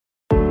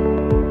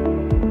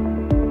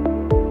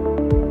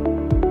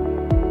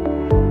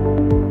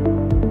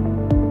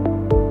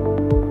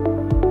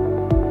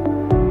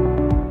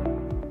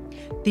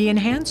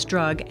Enhanced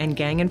Drug and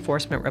Gang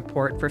Enforcement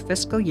Report for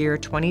fiscal year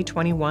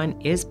 2021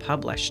 is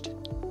published.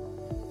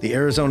 The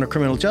Arizona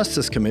Criminal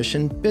Justice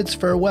Commission bids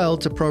farewell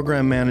to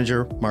Program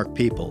Manager Mark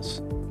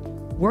Peoples.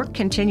 Work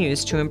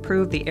continues to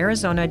improve the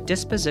Arizona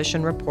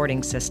Disposition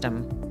Reporting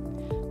System.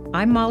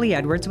 I'm Molly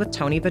Edwards with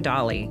Tony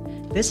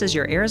Vidali. This is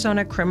your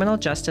Arizona Criminal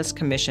Justice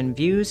Commission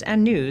views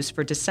and news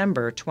for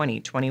December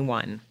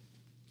 2021.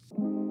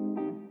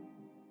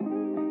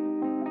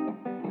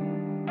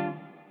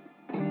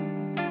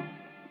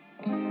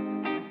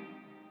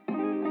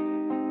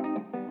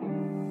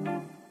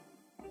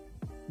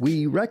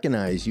 We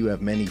recognize you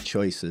have many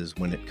choices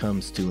when it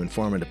comes to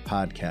informative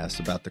podcasts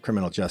about the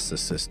criminal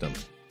justice system.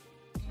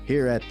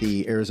 Here at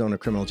the Arizona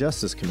Criminal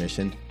Justice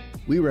Commission,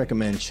 we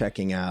recommend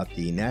checking out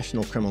the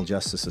National Criminal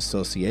Justice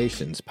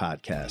Association's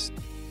podcast.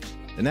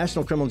 The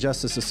National Criminal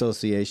Justice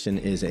Association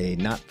is a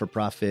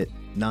not-for-profit,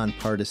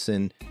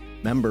 nonpartisan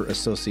member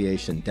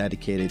association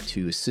dedicated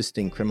to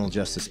assisting criminal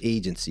justice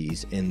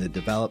agencies in the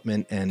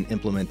development and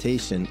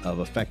implementation of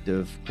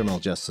effective criminal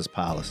justice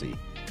policy.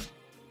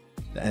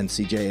 The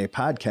NCJA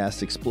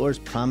podcast explores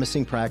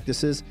promising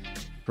practices,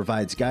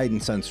 provides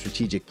guidance on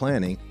strategic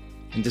planning,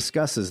 and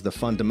discusses the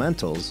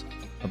fundamentals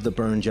of the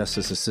Burn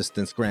Justice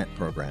Assistance Grant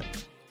Program.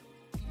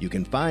 You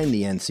can find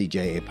the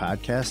NCJA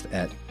podcast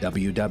at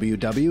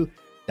www.ncja.org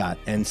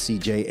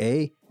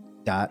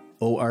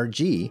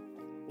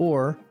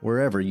or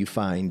wherever you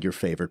find your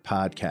favorite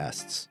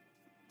podcasts.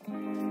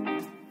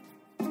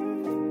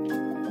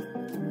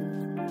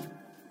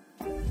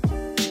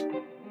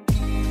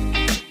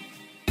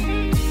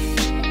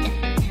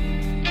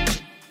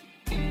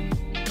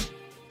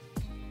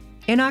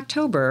 In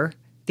October,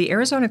 the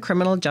Arizona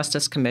Criminal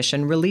Justice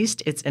Commission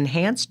released its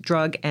Enhanced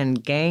Drug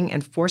and Gang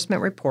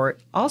Enforcement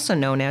Report, also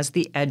known as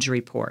the EDGE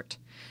Report.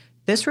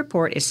 This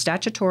report is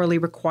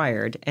statutorily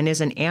required and is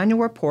an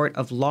annual report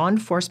of law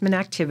enforcement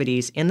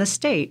activities in the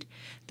state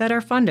that are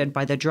funded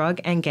by the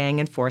Drug and Gang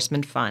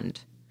Enforcement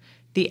Fund.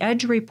 The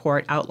EDGE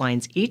Report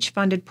outlines each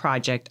funded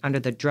project under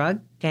the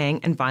Drug, Gang,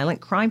 and Violent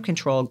Crime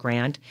Control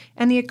Grant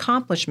and the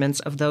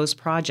accomplishments of those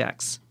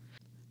projects.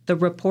 The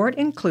report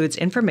includes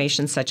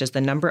information such as the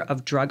number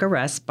of drug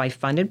arrests by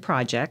funded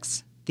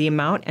projects, the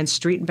amount and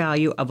street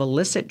value of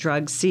illicit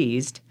drugs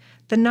seized,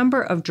 the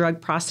number of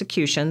drug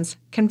prosecutions,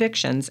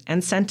 convictions,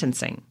 and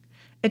sentencing.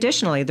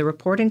 Additionally, the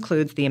report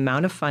includes the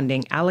amount of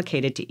funding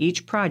allocated to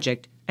each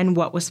project and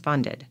what was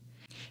funded.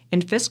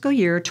 In fiscal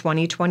year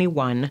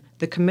 2021,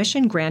 the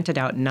Commission granted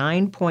out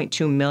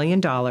 $9.2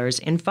 million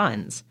in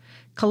funds.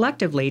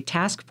 Collectively,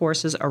 task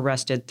forces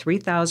arrested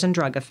 3,000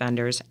 drug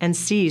offenders and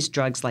seized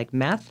drugs like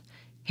meth,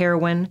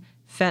 heroin,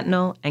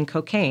 fentanyl, and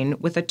cocaine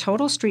with a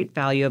total street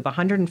value of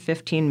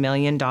 $115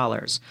 million,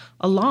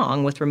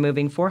 along with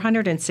removing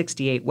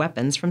 468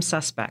 weapons from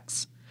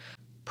suspects.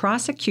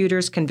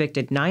 Prosecutors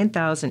convicted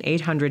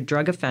 9,800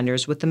 drug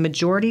offenders, with the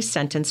majority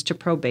sentenced to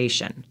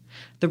probation.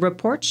 The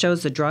report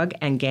shows the Drug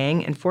and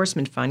Gang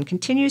Enforcement Fund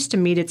continues to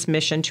meet its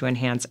mission to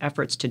enhance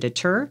efforts to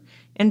deter,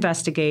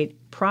 investigate,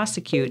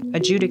 prosecute,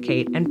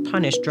 adjudicate, and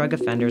punish drug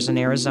offenders in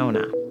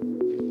Arizona.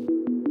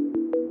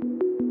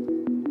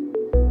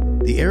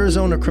 The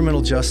Arizona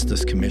Criminal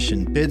Justice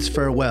Commission bids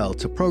farewell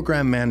to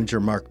Program Manager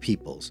Mark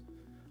Peoples.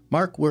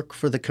 Mark worked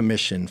for the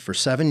Commission for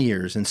 7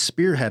 years and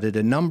spearheaded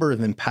a number of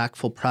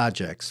impactful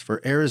projects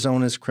for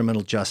Arizona's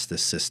criminal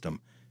justice system.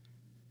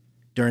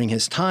 During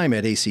his time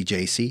at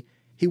ACJC,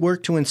 he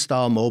worked to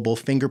install mobile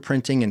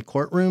fingerprinting in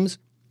courtrooms,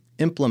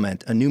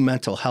 implement a new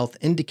mental health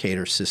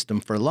indicator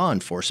system for law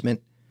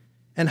enforcement,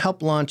 and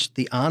help launch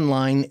the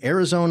online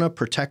Arizona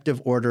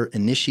Protective Order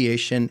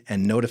Initiation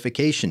and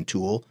Notification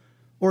Tool,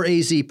 or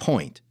AZ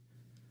Point.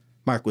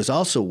 Mark was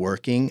also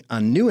working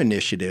on new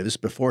initiatives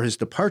before his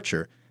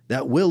departure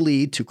that will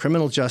lead to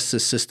criminal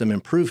justice system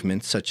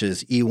improvements such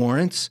as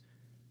e-warrants,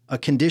 a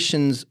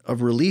conditions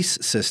of release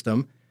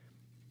system,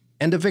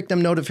 and a victim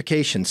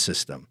notification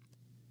system.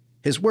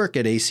 His work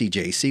at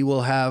ACJC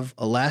will have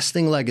a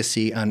lasting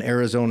legacy on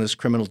Arizona's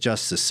criminal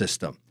justice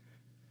system.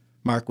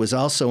 Mark was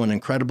also an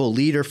incredible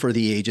leader for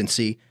the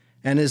agency,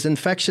 and his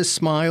infectious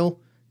smile,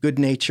 good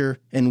nature,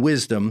 and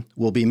wisdom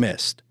will be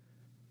missed.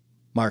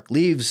 Mark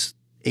leaves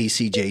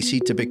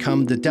ACJC to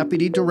become the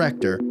Deputy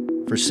Director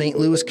for St.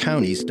 Louis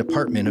County's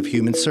Department of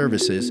Human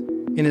Services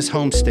in his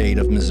home state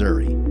of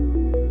Missouri.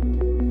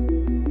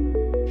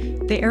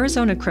 The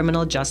Arizona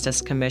Criminal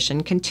Justice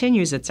Commission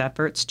continues its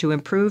efforts to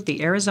improve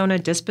the Arizona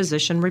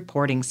Disposition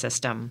Reporting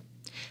System.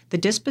 The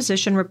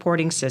Disposition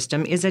Reporting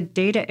System is a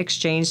data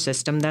exchange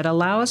system that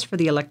allows for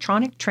the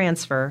electronic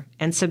transfer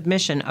and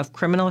submission of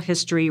criminal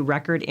history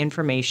record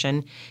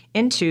information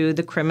into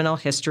the Criminal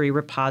History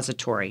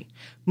Repository,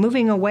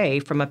 moving away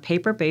from a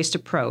paper-based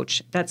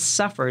approach that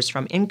suffers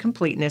from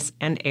incompleteness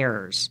and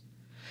errors.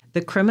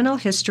 The Criminal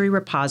History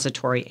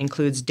Repository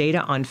includes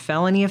data on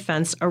felony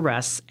offense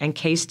arrests and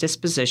case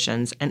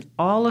dispositions and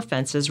all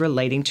offenses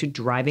relating to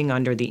driving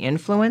under the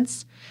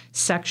influence,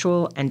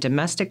 sexual, and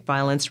domestic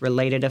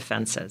violence-related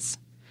offenses.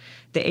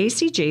 The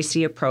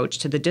ACJC approach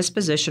to the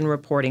disposition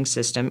reporting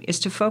system is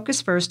to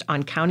focus first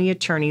on county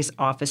attorneys'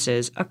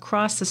 offices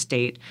across the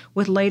state,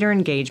 with later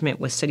engagement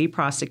with city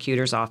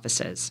prosecutors'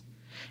 offices.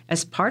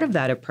 As part of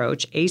that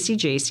approach,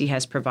 ACJC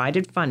has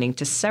provided funding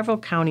to several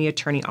county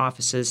attorney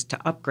offices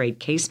to upgrade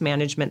case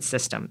management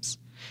systems.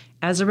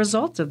 As a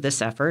result of this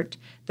effort,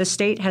 the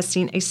state has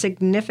seen a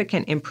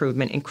significant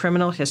improvement in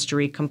criminal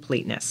history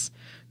completeness.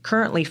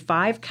 Currently,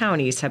 5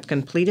 counties have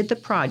completed the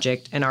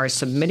project and are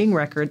submitting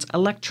records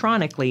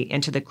electronically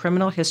into the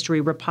Criminal History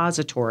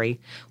Repository,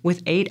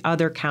 with 8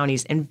 other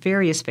counties in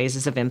various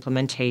phases of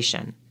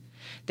implementation.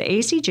 The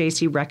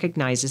ACJC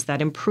recognizes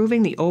that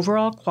improving the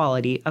overall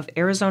quality of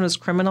Arizona's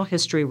criminal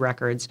history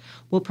records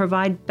will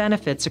provide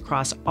benefits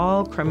across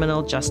all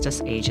criminal justice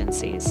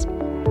agencies.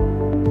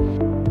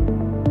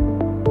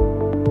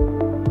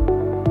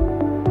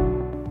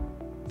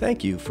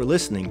 Thank you for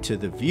listening to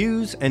the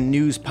Views and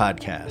News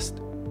podcast.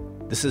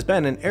 This has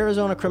been an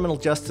Arizona Criminal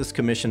Justice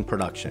Commission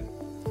production.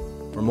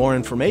 For more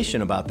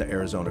information about the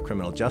Arizona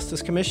Criminal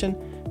Justice Commission,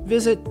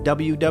 visit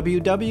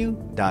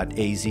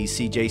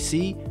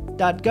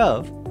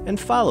www.azcjc.gov and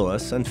follow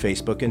us on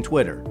Facebook and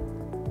Twitter.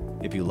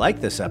 If you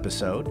like this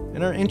episode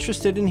and are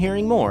interested in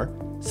hearing more,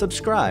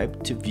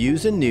 subscribe to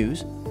Views and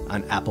News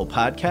on Apple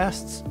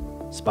Podcasts,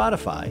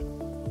 Spotify,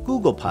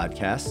 Google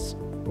Podcasts,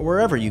 or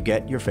wherever you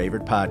get your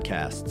favorite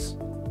podcasts.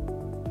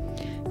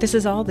 This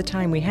is all the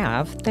time we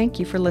have. Thank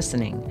you for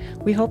listening.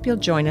 We hope you'll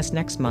join us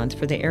next month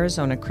for the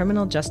Arizona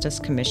Criminal Justice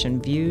Commission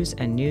Views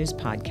and News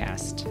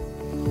podcast.